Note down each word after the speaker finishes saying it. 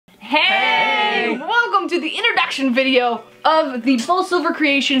welcome to the introduction video of the Full Silver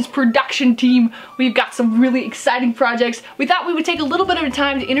Creations production team. We've got some really exciting projects. We thought we would take a little bit of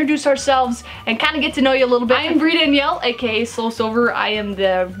time to introduce ourselves and kind of get to know you a little bit. I am Brie Danielle, aka Slow Silver. I am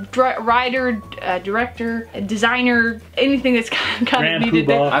the writer, director, designer, anything that's kind of needed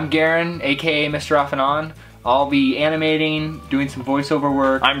there. I'm Garen, aka MrOffAndOn. I'll be animating, doing some voiceover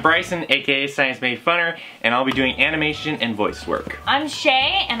work. I'm Bryson, aka ScienceMadeFunner, and I'll be doing animation and voice work. I'm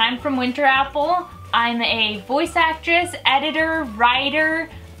Shay, and I'm from Winter Apple. I'm a voice actress, editor, writer,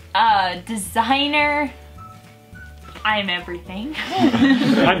 designer. I'm everything.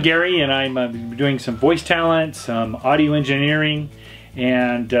 I'm Gary, and I'm doing some voice talent, some audio engineering,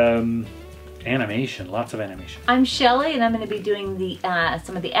 and animation, lots of animation. I'm Shelly, and I'm going to be doing the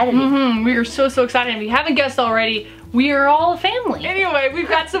some of the editing. We are so excited. If you haven't guessed already, we are all a family. Anyway, we've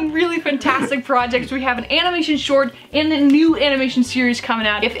got some really fantastic projects. We have an animation short and a new animation series coming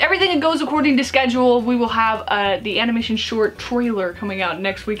out. If everything goes according to schedule, we will have the animation short trailer coming out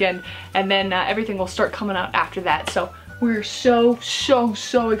next weekend, and then everything will start coming out after that. So we're so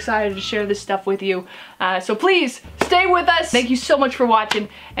excited to share this stuff with you. So please stay with us. Thank you so much for watching,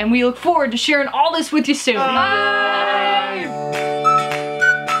 and we look forward to sharing all this with you soon. Bye!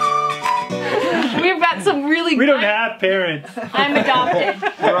 We've got some really We don't have parents. I'm adopted.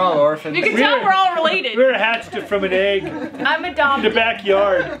 We're all orphans. You can tell we're all related. We're hatched from an egg I'm in adopted. the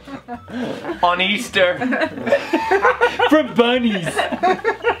backyard On Easter. from bunnies.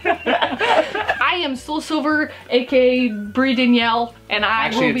 I am Slow Silver, aka Brie Danielle, and I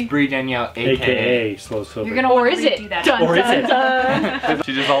Actually, will be. it's Brie Danielle, AKA Slow Silver. You're gonna Or want is to it? redo that. Dun, Or is dun, it? dun.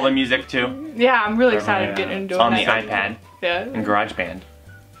 She does all the music too. Yeah, I'm really excited yeah. to get into It's on it. the iPad Yeah. and GarageBand.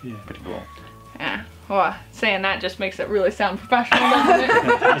 Yeah. Pretty cool. Yeah. Well, saying that just makes it really sound professional, doesn't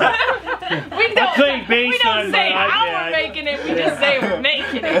it? we don't, playing bass we don't on say my how iPad. we're making it, we just say we're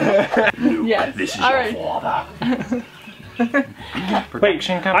making it. Yes. This is all your right. father. Wait,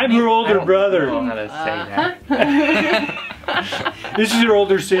 I'm her older brother. I don't know how to say that. This is her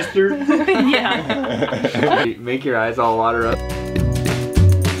older sister. Yeah. Make your eyes all water up.